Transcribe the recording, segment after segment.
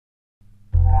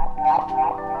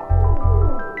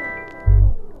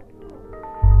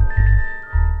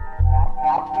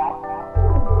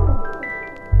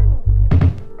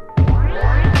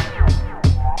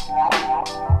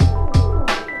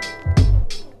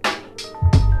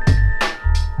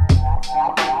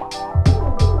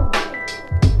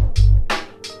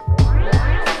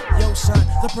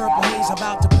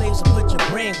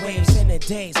brainwaves in the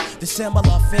days. The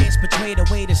similar phase betrayed a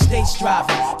way to stay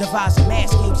striving. Devising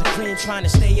mass schemes of cream trying to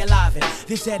stay alive in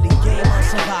this deadly game I'm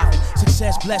surviving.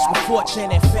 Success blessed with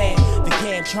fortune and fame. The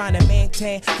game trying to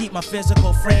maintain, keep my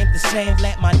physical frame the same.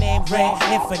 Let my name reign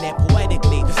infinite,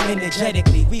 poetically,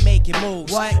 energetically. We making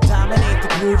moves, dominate the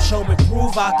groove, show and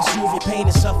prove I can soothe your pain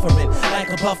and suffering. Like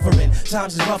a buffering,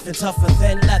 times is rough and tougher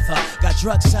than leather. Got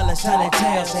drug sellers telling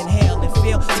tales, inhale and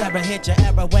feel terror hit your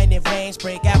era when it rains.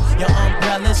 Break out your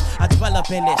umbrellas, I dwell up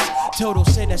in this. Total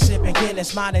sinner, sipping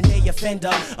Guinness, modern day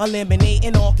offender.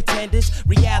 Eliminating all contenders,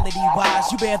 reality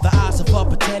wise. You bear the eyes of a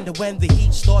pretender. When the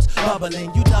heat starts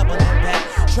bubbling, you doubling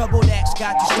back. Troubled acts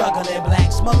got you struggling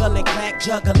black. Smuggling crack,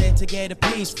 juggling to get a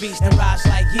peace feast and rise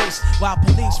like yeast. While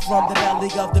police from the belly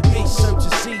of the beast search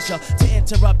a seizure to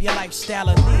interrupt your lifestyle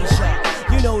and leisure.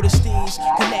 You know the steez,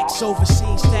 connects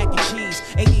overseas, stacking cheese.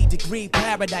 80-degree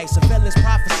paradise, a villain's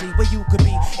prophecy where you could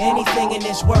be anything in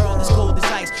this world as cold as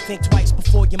ice. Think twice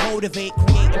before you motivate,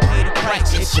 create and pay the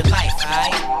price. It's your life,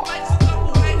 aight?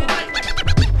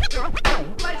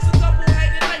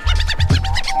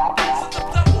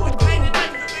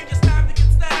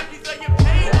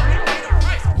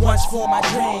 One's for my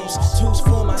dreams, two's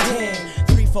for my team,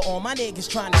 three for all my niggas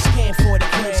trying to scan for the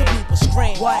cream. Some people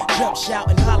scream, what? Jump,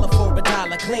 shout, and holler for a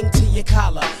dollar. Cling to your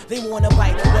collar. They wanna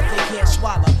bite what they can't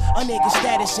swallow. A nigga's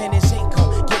status and his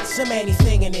income gets him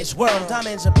anything in this world.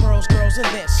 Diamonds and pearls, girls, and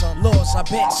then some. Laws, I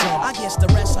bet some. I guess the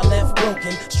rest I left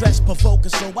broken. Stress provoker,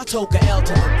 so I took a L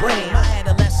to the brain. My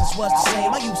adolescence was the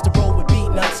same. I used to roll with beat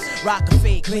nuts, rock a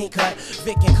fade, clean cut.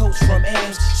 Vic and Coach from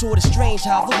Ames. Sorta strange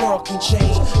how the world can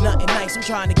change. Nothing nice. I'm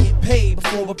trying to get paid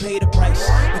before I pay the price.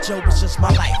 But yo, it's just my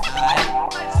life,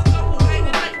 aight?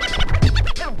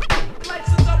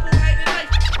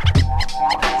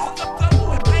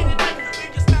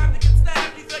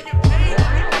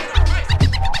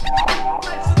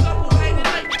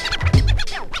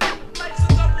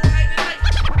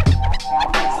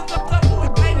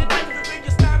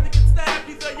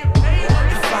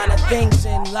 Things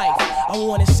in life I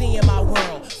wanna see in my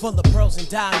world, full of pearls and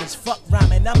diamonds. Fuck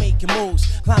rhyming, I'm making moves,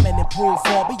 climbing and prove,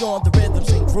 far beyond the rhythms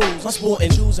and grooves. I'm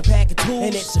sporting shoes and packing tools,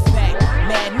 and it's a fact.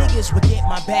 Mad niggas would get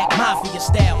my back, mafia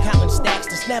style, counting stacks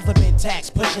that's never been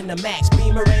taxed, pushing the max,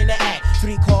 beamer in the act,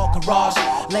 3-car garage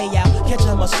layout, catch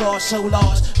a massage so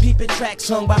large. Peeping tracks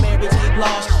sung by Mary J.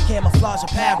 Blige, camouflage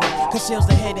apparel conceals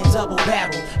the head in double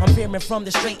barrel. I'm veering from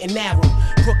the straight and narrow,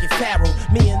 crooked pharaoh.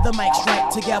 Me and the mic strike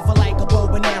together like a bow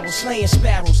and arrow, slaying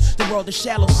sparrows. The world is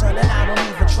shallow, son, and I don't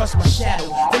even trust my shadow.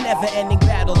 The never-ending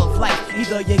battle of life.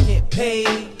 Either you get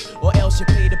paid or else you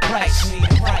pay the price.